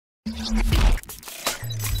Hi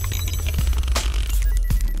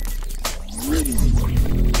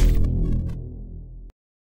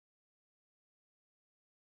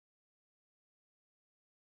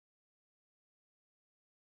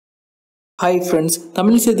friends,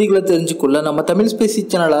 Tamil செய்திகளை தெரிஞ்சுக்கொள்ள நம்ம Tamil Spacey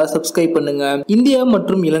சேனலை சப்ஸ்கிரைப் பண்ணுங்க. இந்தியா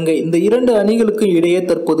மற்றும் இலங்கை இந்த இரண்டு அணிகளுக்கு இடையே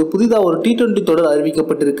தற்போது புதிதாக ஒரு T20 தொடர்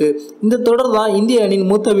அறிவிக்கப்பட்டிருக்கு. இந்த தொடர் தான் இந்திய அணியின்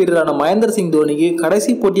மூத்த வீரரான மகேந்திர சிங் தோனிக்கு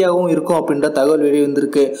கடைசி போட்டியாகவும் இருக்கும் அப்படின்ற தகவல்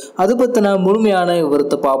வெளிவந்திருக்கு. அது பத்தின முழுமையான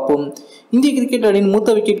விவரத்தை பார்ப்போம். இந்திய கிரிக்கெட் அணியின் மூத்த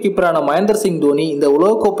விக்கெட் கீப்பரான மகேந்திர சிங் தோனி இந்த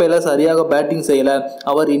உலகக்கோப்பையில சரியாக பேட்டிங் செய்யல.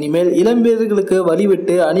 அவர் இனிமேல் இளம் வீரர்களுக்கு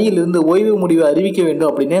வழிவிட்டு அணியிலிருந்து ஓய்வு முடிவை அறிவிக்க வேண்டும்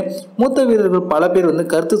அப்படின்னு மூத்த வீரர்கள் பல பேர்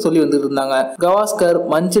கருத்து சொல்லி வந்துட்டு இருந்தாங்க. கவாஸ்கர்,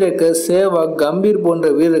 மஞ்சுரேக்கர், சேவாக், கம்பீர் போன்ற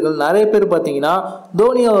வீரர்கள் நிறைய பேர் பார்த்தீங்கன்னா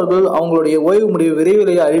தோனி அவர்கள் அவங்களுடைய ஓய்வு முடிவை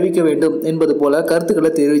விரைவிலேயே அறிவிக்க வேண்டும் என்பது போல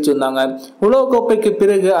கருத்துக்களை தெரிவிச்சு வந்தாங்க. உலகக்கோப்பைக்கு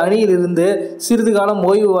பிறகு அணியிலிருந்து சிறிது காலம்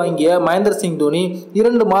ஓய்வு வாங்கிய மகேந்திர சிங் தோனி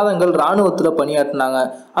 2 மாதங்கள் ராணுவத்தில் பணியாற்றினாங்க.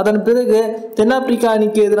 அதன் பிறகு தென்னாப்பிரிக்கா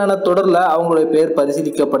அணிக்கு எதிரான தொடர்ல அவங்களுடைய பெயர்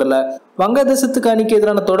பரிசீலிக்கப்படல. வங்கதேசத்துக்கு அணிக்கு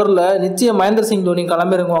எதிரான தொடர்ல நிச்சயம் மகேந்திர சிங் தோனி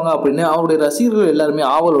களமிறங்குவாங்க அப்படின்னு அவருடைய ரசிகர்கள் எல்லாருமே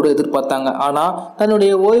ஆவலோடு எதிர்பார்த்தாங்க. ஆனா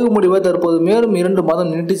தன்னுடைய ஓய்வு முடிவை தற்போது மேலும் 2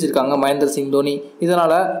 மாதம் நீட்டிச்சிருக்காங்க மகேந்திர சிங் தோனி.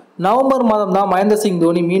 இதனால நவம்பர் மாதம் தான் மகேந்திர சிங்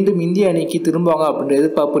தோனி மீண்டும் இந்திய அணிக்கு திரும்புவாங்க அப்படின்ற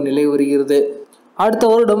எதிர்பார்ப்பு நிலை வருகிறது. அடுத்த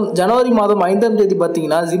வருடம் ஜனவரி மாதம் 5ஆம் தேதி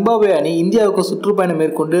பார்த்தீங்கன்னா ஜிம்பாப்வே அணி இந்தியாவுக்கு சுற்றுப்பயணம்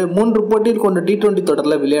மேற்கொண்டு 3 போட்டியில் கொண்ட T20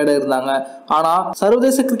 தொடரில் விளையாட இருந்தாங்க. ஆனா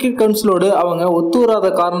சர்வதேச கிரிக்கெட் கவுன்சிலோடு அவங்க ஒத்து வராத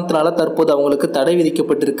காரணத்தினால தற்போது அவங்களுக்கு தடை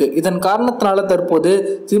விதிக்கப்பட்டிருக்கு. இதன் காரணத்தினால தற்போது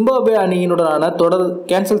ஜிம்பாப்வே அணியினுடனான தொடர்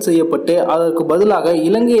கேன்சல் செய்யப்பட்டு அதற்கு பதிலாக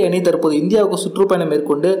இலங்கை அணி தற்போது இந்தியாவுக்கு சுற்றுப்பயணம்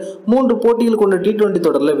மேற்கொண்டு 3 போட்டியில் கொண்ட T20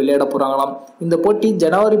 தொடரில் விளையாட போறாங்களாம். இந்த போட்டி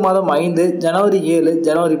ஜனவரி மாதம் 5, ஜனவரி 7,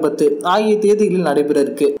 ஜனவரி 10 ஆகிய தேதிகளில் நடைபெற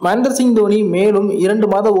இருக்கு. மகேந்திர சிங் தோனி மேலும் 2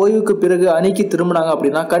 மாத ஓய்வுக்கு பிறகு அணிக்கு திரும்பினாங்க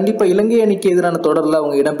அப்படின்னா கண்டிப்பா இலங்கை அணிக்கு எதிரான தொடர்ல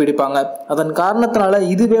அவங்க இடம் பிடிப்பாங்க. அதன் காரணத்தினால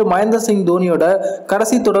இதுவே மகேந்திர சிங் தோனியோட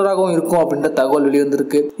கடைசி தொடராகவும் இருக்கும் அப்படின்ற தகவல்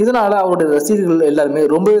வெளிவந்திருக்கு. இதனால அவருடைய ரசிகர்கள் எல்லாருமே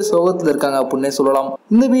ரொம்பவே சோகத்தில் இருக்காங்க அப்படின்னு சொல்லலாம்.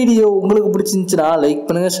 இந்த வீடியோ உங்களுக்கு பிடிச்சிருந்துச்சுன்னா லைக்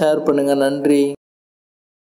பண்ணுங்க, ஷேர் பண்ணுங்க. நன்றி.